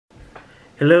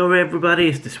Hello everybody,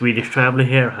 it's the Swedish Traveler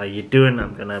here. How you doing?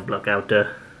 I'm gonna block out the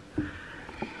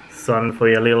sun for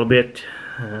you a little bit.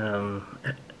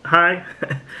 Hi.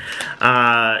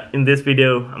 In this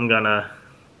video I'm gonna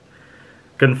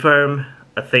confirm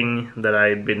a thing that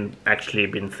I've actually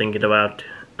been thinking about.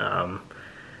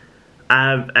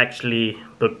 I've actually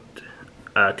booked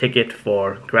a ticket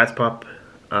for Graspop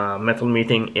Metal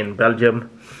Meeting in Belgium.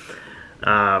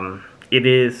 It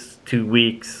is 2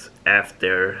 weeks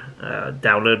after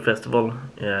Download Festival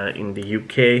in the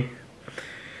UK.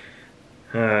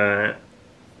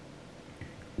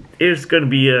 There's gonna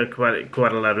be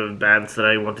quite a lot of bands that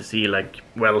I want to see. Like,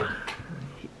 well,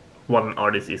 one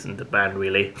artist isn't a band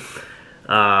really.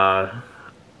 The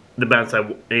bands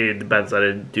that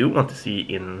I do want to see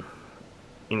in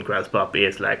Graspop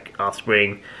is like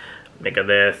Offspring,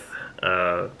 Megadeth,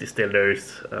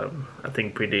 Distillers. I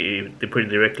think the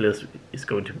Pretty Reckless is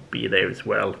going to be there as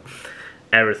well.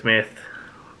 Aerosmith,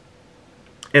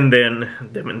 and then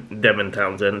Devin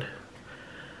Townsend.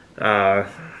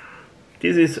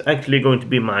 This is actually going to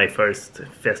be my first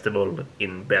festival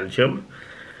in Belgium.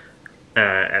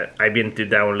 I've been to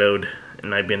Download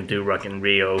and I've been to Rock in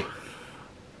Rio.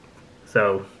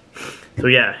 So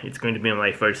yeah, it's going to be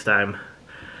my first time.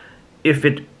 If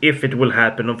it will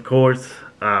happen, of course.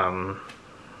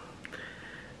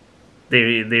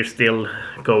 There's still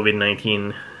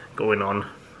COVID-19 going on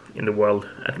in the world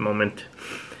at the moment,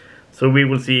 so we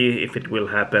will see if it will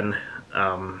happen.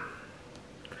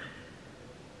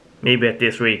 Maybe at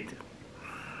this rate,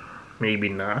 maybe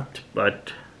not,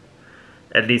 but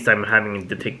at least I'm having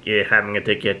a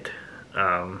ticket.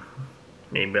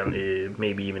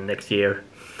 Maybe even next year.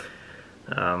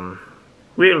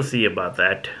 We'll see about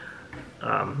that.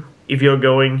 If you're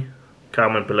going,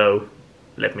 comment below,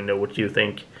 let me know what you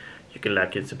think. You can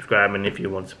like and subscribe, and if you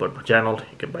want to support my channel,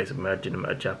 you can buy some merch in the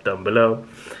merch shop down below.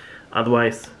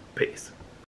 Otherwise, peace.